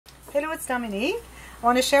Hello, it's Dominique. I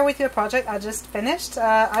want to share with you a project I just finished.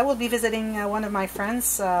 I will be visiting one of my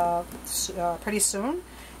friends pretty soon,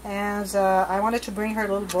 and I wanted to bring her a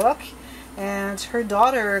little book. And her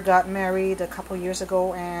daughter got married a couple years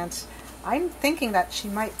ago, and I'm thinking that she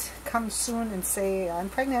might come soon and say I'm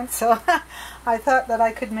pregnant. So I thought that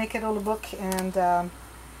I could make a little book, and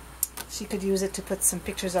she could use it to put some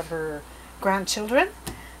pictures of her grandchildren.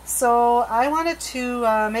 So I wanted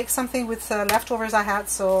to make something with leftovers I had,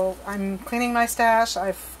 so I'm cleaning my stash.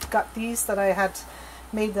 I've got these that I had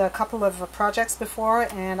made a couple of projects before,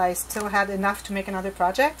 and I still had enough to make another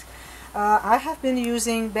project. I have been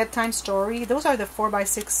using Bedtime Story. Those are the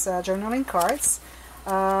 4x6 journaling cards.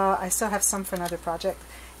 I still have some for another project.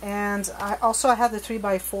 And I also have the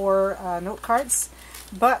 3x4 note cards.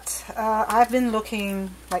 But I've been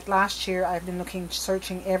looking, like last year, I've been looking,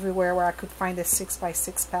 searching everywhere where I could find a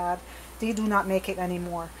 6x6 pad. They do not make it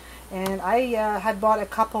anymore. And I had bought a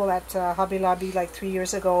couple at Hobby Lobby like 3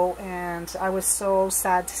 years ago, and I was so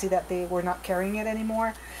sad to see that they were not carrying it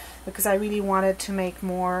anymore, because I really wanted to make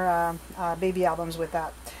more baby albums with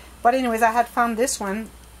that. But anyways, I had found this one.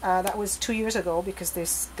 That was 2 years ago, because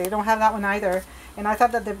they don't have that one either. And I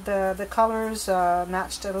thought that the colors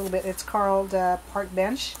matched a little bit. It's called Park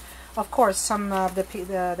Bench. Of course, some of the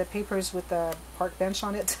papers with the Park Bench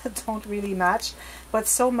on it don't really match, but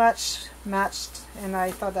so much matched, and I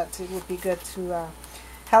thought that it would be good to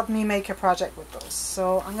help me make a project with those.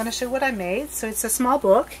 So I'm going to show what I made. So it's a small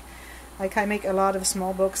book. Like, I make a lot of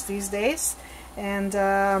small books these days. And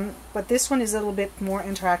but this one is a little bit more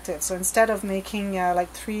interactive. So instead of making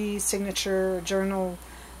like 3 signature journal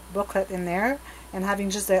booklet in there and having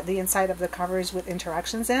just the inside of the covers with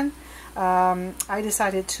interactions in, I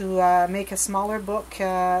decided to make a smaller book,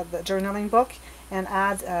 the journaling book, and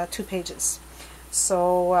add 2 pages.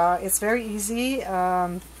 So it's very easy.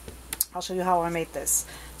 I'll show you how I made this.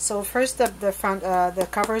 So first, the front, the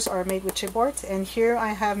covers are made with chipboard, and here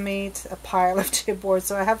I have made a pile of chipboard.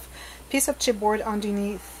 So I have a piece of chipboard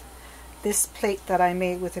underneath this plate that I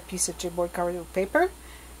made with a piece of chipboard covered with paper.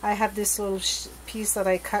 I have this little piece that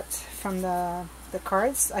I cut from the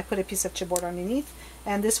cards. I put a piece of chipboard underneath,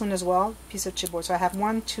 and this one as well, piece of chipboard. So I have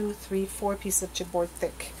 1, 2, 3, 4 pieces of chipboard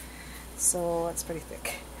thick. So it's pretty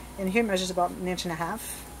thick. And here it measures about 1.5 inches.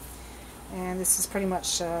 And this is pretty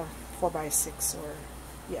much 4x6, or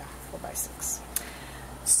yeah, 4x6.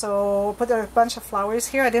 So put a bunch of flowers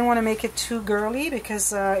here. I didn't want to make it too girly,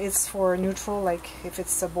 because it's for neutral, like if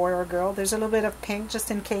it's a boy or a girl. There's a little bit of pink just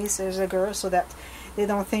in case there's a girl, so that they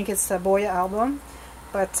don't think it's a boy album.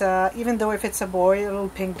 But even though if it's a boy, a little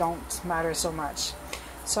pink don't matter so much.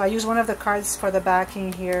 So I use one of the cards for the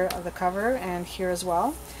backing here of the cover, and here as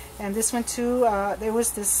well. And this one too, there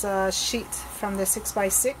was this sheet from the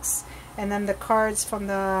 6x6, and then the cards from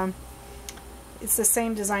the, it's the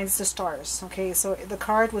same design as the stars. Okay, so the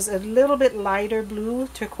card was a little bit lighter blue,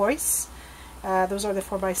 turquoise. Those are the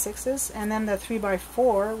 4x6s, and then the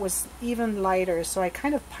 3x4 was even lighter. So I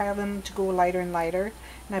kind of piled them to go lighter and lighter,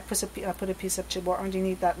 and I put a piece of chipboard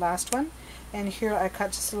underneath that last one. And here I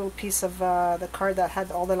cut just a little piece of the card that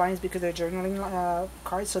had all the lines, because they're journaling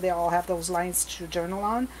cards, so they all have those lines to journal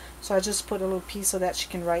on. So I just put a little piece so that she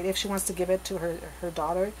can write. If she wants to give it to her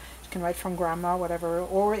daughter, she can write from grandma, whatever.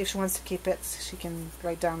 Or if she wants to keep it, she can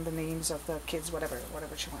write down the names of the kids, whatever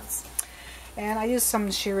she wants. And I used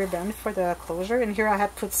some sheer ribbon for the closure. And here I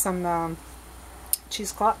had put some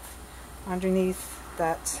cheesecloth underneath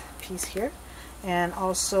that piece here. And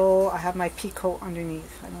also I have my peacoat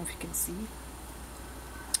underneath. I don't know if you can see.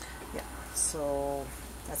 Yeah, so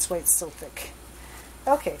that's why it's so thick.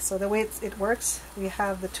 Okay, so the way it works, we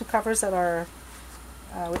have the 2 covers that are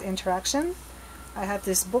with interaction. I have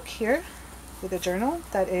this book here with a journal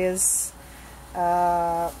that is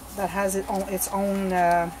that has its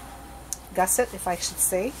own gusset, if I should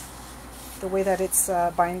say. The way that it's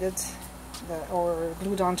binded or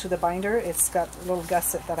glued onto the binder, it's got a little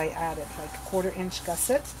gusset that I added, like a 1/4 inch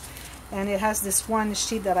gusset. And it has this one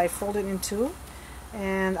sheet that I folded in 2,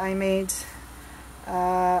 and I made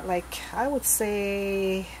like, I would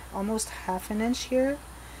say almost 1/2 inch here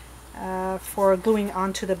for gluing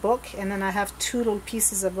onto the book. And then I have 2 little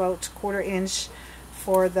pieces about 1/4 inch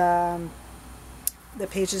for the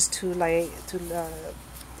pages to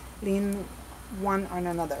lean one on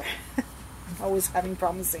another. I'm always having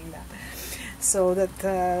problems saying that. So that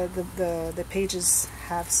the pages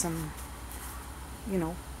have some, you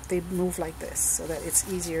know, they move like this, so that it's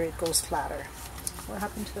easier, it goes flatter. What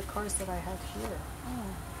happened to the cards that I had here? Oh,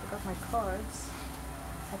 I forgot my cards.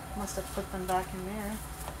 I must have put them back in there.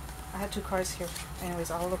 I had 2 cards here.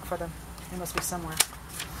 Anyways, I'll look for them. They must be somewhere.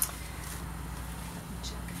 Let me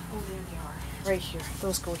check. Oh, there they are. right here.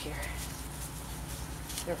 Those go here.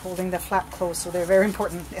 They're holding the flap closed, so they're very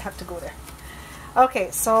important. They have to go there.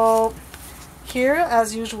 Okay, so here,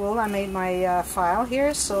 as usual, I made my file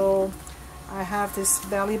here. So I have this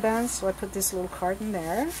belly band, so I put this little card in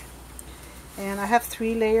there. And I have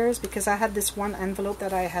 3 layers because I had this one envelope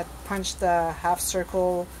that I had punched the half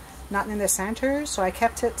circle not in the center, so I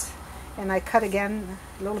kept it, and I cut again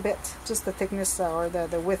a little bit, just the thickness or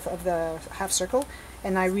the width of the half circle,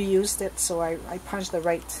 and I reused it, so I punched the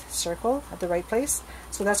right circle at the right place.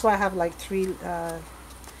 So that's why I have like three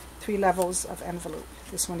levels of envelope.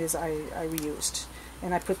 This one is I reused,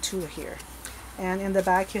 and I put 2 here. And in the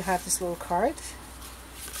back you have this little card.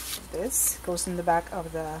 This goes in the back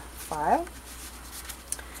of the file.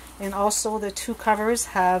 And also the 2 covers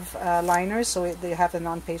have liners, so they have a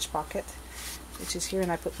non-page pocket, which is here,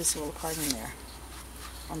 and I put this little card in there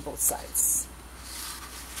on both sides.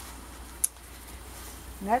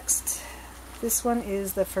 Next, this one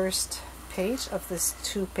is the first page of this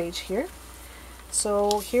 2-page here.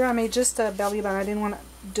 So here I made just a belly band. I didn't want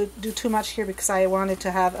to do too much here because I wanted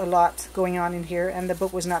to have a lot going on in here, and the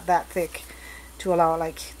book was not that thick to allow,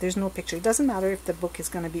 like, there's no picture. It doesn't matter if the book is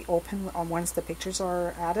going to be open once the pictures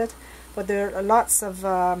are added, but there are lots of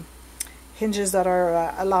hinges that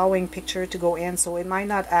are allowing picture to go in, so it might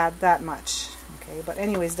not add that much. Okay, but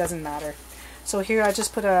anyways, doesn't matter. So here I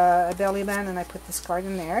just put a belly band, and I put this card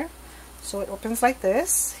in there. So it opens like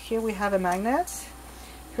this. Here we have a magnet.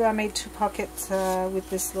 Here I made 2 pockets with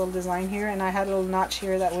this little design here, and I had a little notch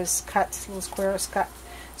here that was cut, little squares cut.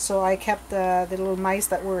 So I kept the little mice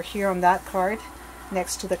that were here on that card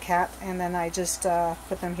next to the cat, and then I just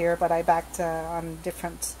put them here, but I backed on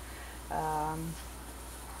different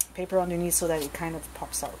paper underneath so that it kind of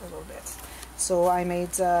pops out a little bit. So I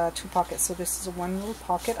made 2 pockets. So this is one little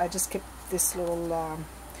pocket. I just kept this little,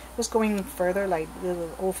 was going further, like little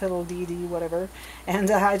O fiddle dee dee whatever, and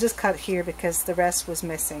I just cut here because the rest was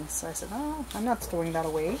missing. So I said, oh, I'm not throwing that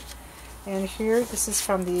away. And here, this is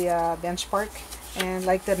from the benchmark, and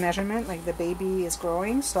like the measurement, like the baby is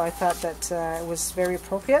growing, so I thought that it was very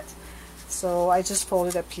appropriate. So I just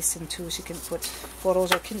folded a piece in 2. She can put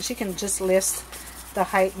photos, or she can just list the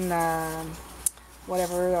height and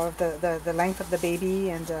whatever, or the length of the baby,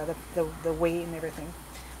 and the weight and everything.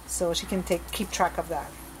 So she can keep track of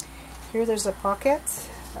that. Here there's a pocket,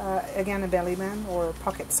 again a belly band or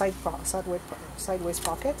pocket, sideways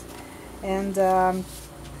pocket, and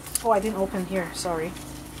oh, I didn't open here, sorry.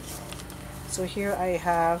 So here I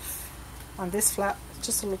have, on this flap,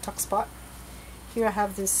 just a little tuck spot. Here I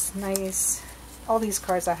have this nice, all these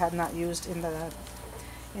cards I had not used in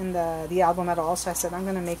the album at all, so I said I'm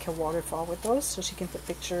going to make a waterfall with those, so she can put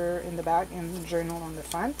picture in the back and journal on the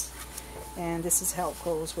front. And this is how it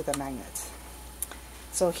goes with a magnet.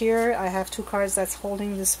 So here I have 2 cards that's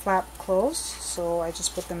holding this flap closed, so I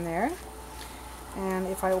just put them there. And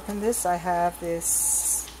if I open this, I have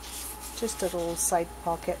this, just a little side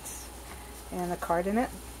pocket and a card in it.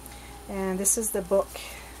 And this is the book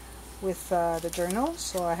with the journal.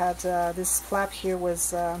 So I had this flap here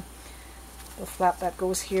was the flap that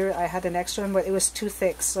goes here. I had an extra one, but it was too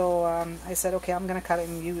thick, so I said, okay, I'm gonna cut it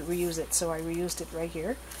and reuse it. So I reused it right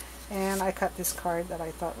here, and I cut this card that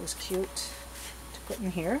I thought was cute to put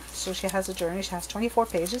in here. So she has a journal. She has 24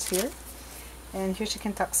 pages here, and here she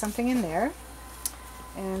can tuck something in there.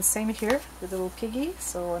 And same here with the little piggy,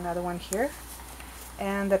 so another one here.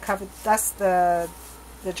 And the cover, that's the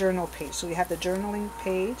journal page. So you have the journaling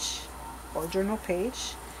page, or journal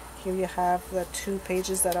page. Here you have the 2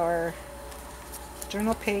 pages that are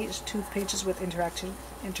journal page, 2 pages with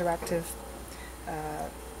interactive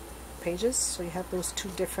pages. So you have those 2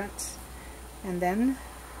 different. And then,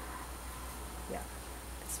 yeah,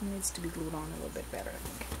 this one needs to be glued on a little bit better, I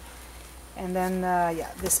think. And then,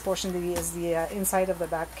 yeah, this portion is the inside of the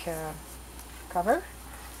back cover.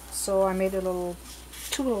 So I made 2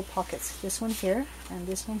 little pockets. This one here, and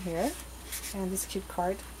this one here, and this cute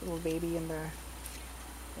card, little baby in the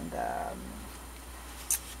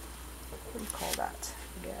what do you call that?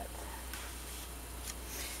 Forget.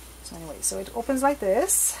 So anyway, so it opens like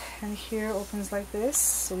this, and here opens like this.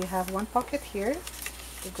 So we have 1 pocket here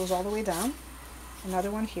that goes all the way down.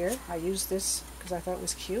 Another one here. I used this because I thought it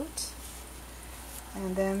was cute.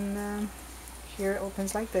 And then here it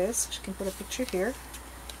opens like this. She can put a picture here.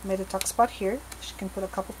 Made a tuck spot here. She can put a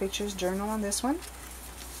couple pictures, journal on this one.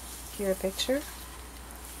 Here a picture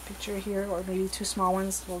here, or maybe 2 small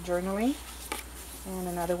ones, little journaling. And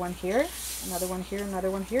another one here, another one here,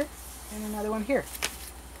 another one here, and another one here.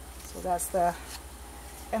 So that's the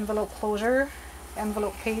envelope closure,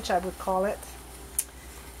 envelope page I would call it.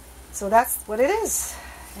 So that's what it is.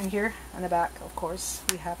 And here on the back, of course,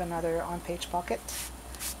 we have another on-page pocket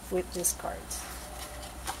with this card.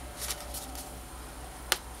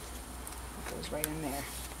 It goes right in there.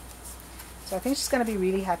 So I think she's going to be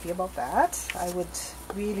really happy about that. I would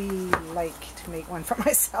really like to make one for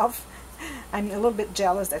myself. I'm a little bit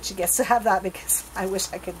jealous that she gets to have that because I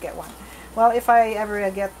wish I could get one. Well, if I ever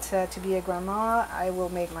get to be a grandma, I will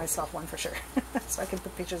make myself one for sure. So I can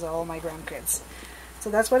put pictures of all my grandkids. So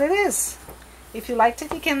that's what it is. If you liked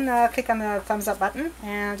it, you can click on the thumbs up button.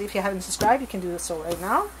 And if you haven't subscribed, you can do so right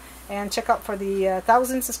now. And check out for the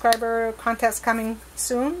 1,000 subscriber contest coming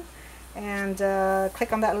soon. And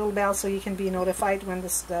click on that little bell so you can be notified when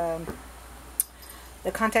this the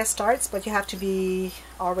contest starts. But you have to be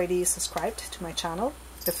already subscribed to my channel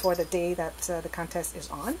before the day that the contest is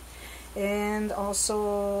on. And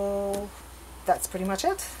also, that's pretty much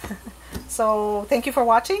it. So thank you for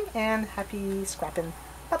watching and happy scrapping.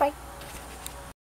 Bye bye.